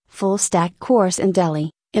full stack course in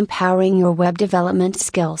Delhi, empowering your web development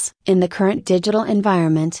skills. In the current digital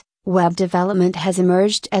environment, web development has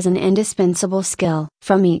emerged as an indispensable skill.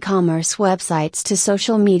 From e-commerce websites to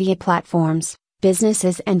social media platforms,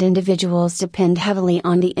 businesses and individuals depend heavily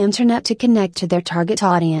on the internet to connect to their target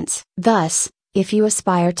audience. Thus, if you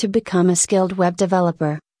aspire to become a skilled web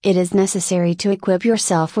developer, it is necessary to equip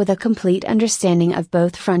yourself with a complete understanding of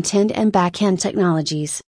both front-end and back-end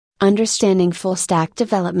technologies. Understanding full stack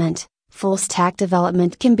development. Full stack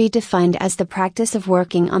development can be defined as the practice of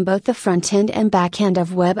working on both the front-end and back-end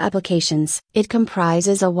of web applications. It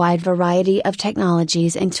comprises a wide variety of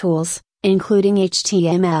technologies and tools, including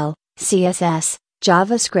HTML, CSS,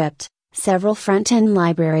 JavaScript, several front-end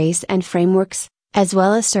libraries and frameworks, as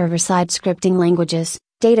well as server-side scripting languages,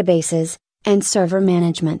 databases, and server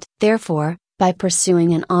management. Therefore, by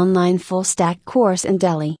pursuing an online full-stack course in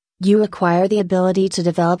Delhi, you acquire the ability to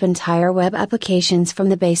develop entire web applications from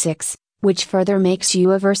the basics, which further makes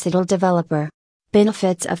you a versatile developer.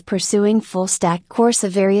 Benefits of pursuing full-stack course.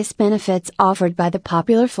 Of various benefits offered by the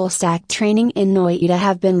popular full-stack training in Noida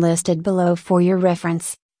have been listed below for your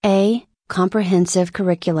reference. A. Comprehensive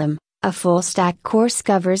curriculum. A full-stack course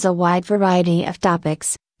covers a wide variety of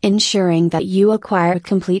topics, ensuring that you acquire a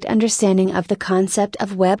complete understanding of the concept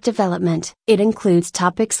of web development. It includes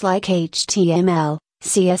topics like HTML,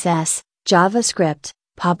 CSS, JavaScript,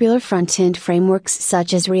 popular front-end frameworks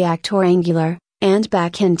such as React or Angular, and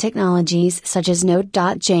back-end technologies such as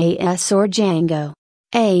Node.js or Django.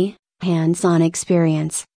 A. Hands-on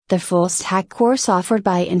experience. The full-stack course offered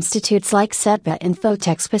by institutes like SETPA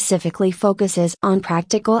Infotech specifically focuses on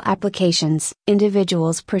practical applications.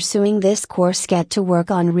 Individuals pursuing this course get to work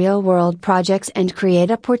on real-world projects and create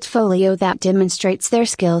a portfolio that demonstrates their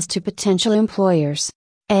skills to potential employers.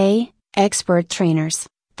 A. Expert trainers.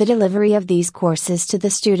 The delivery of these courses to the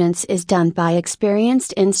students is done by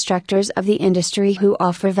experienced instructors of the industry who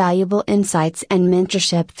offer valuable insights and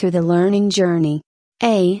mentorship through the learning journey.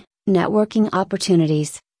 A. Networking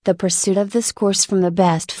opportunities. The pursuit of this course from the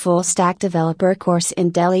best full-stack developer course in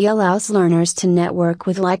Delhi allows learners to network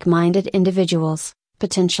with like-minded individuals,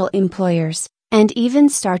 potential employers, and even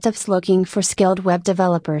startups looking for skilled web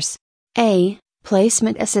developers. A.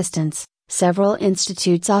 Placement assistance. Several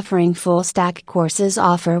institutes offering full-stack courses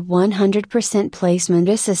offer 100% placement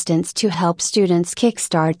assistance to help students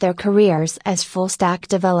kickstart their careers as full-stack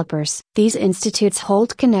developers. These institutes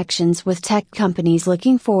hold connections with tech companies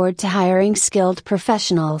looking forward to hiring skilled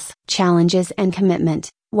professionals. Challenges and commitment.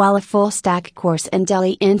 While a full-stack course in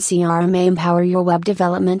Delhi NCR may empower your web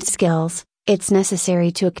development skills, it's necessary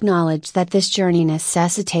to acknowledge that this journey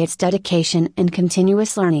necessitates dedication and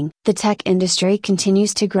continuous learning. The tech industry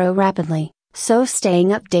continues to grow rapidly, so staying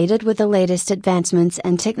updated with the latest advancements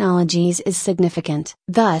and technologies is significant.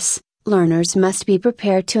 Thus, learners must be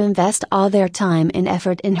prepared to invest all their time and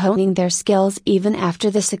effort in honing their skills even after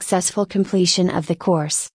the successful completion of the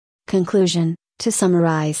course. Conclusion. To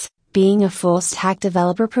summarize, being a full-stack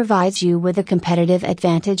developer provides you with a competitive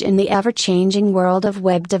advantage in the ever-changing world of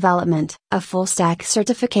web development. A full-stack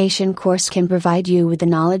certification course can provide you with the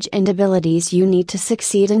knowledge and abilities you need to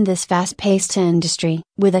succeed in this fast-paced industry.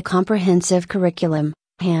 With a comprehensive curriculum,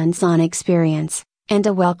 hands-on experience, and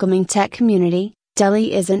a welcoming tech community,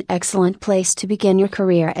 Delhi is an excellent place to begin your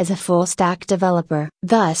career as a full-stack developer.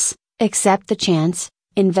 Thus, accept the chance,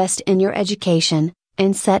 invest in your education,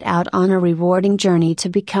 and set out on a rewarding journey to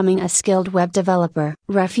becoming a skilled web developer.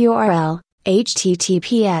 Ref URL,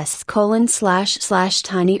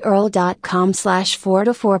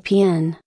 https://tinyurl.com/4to4pn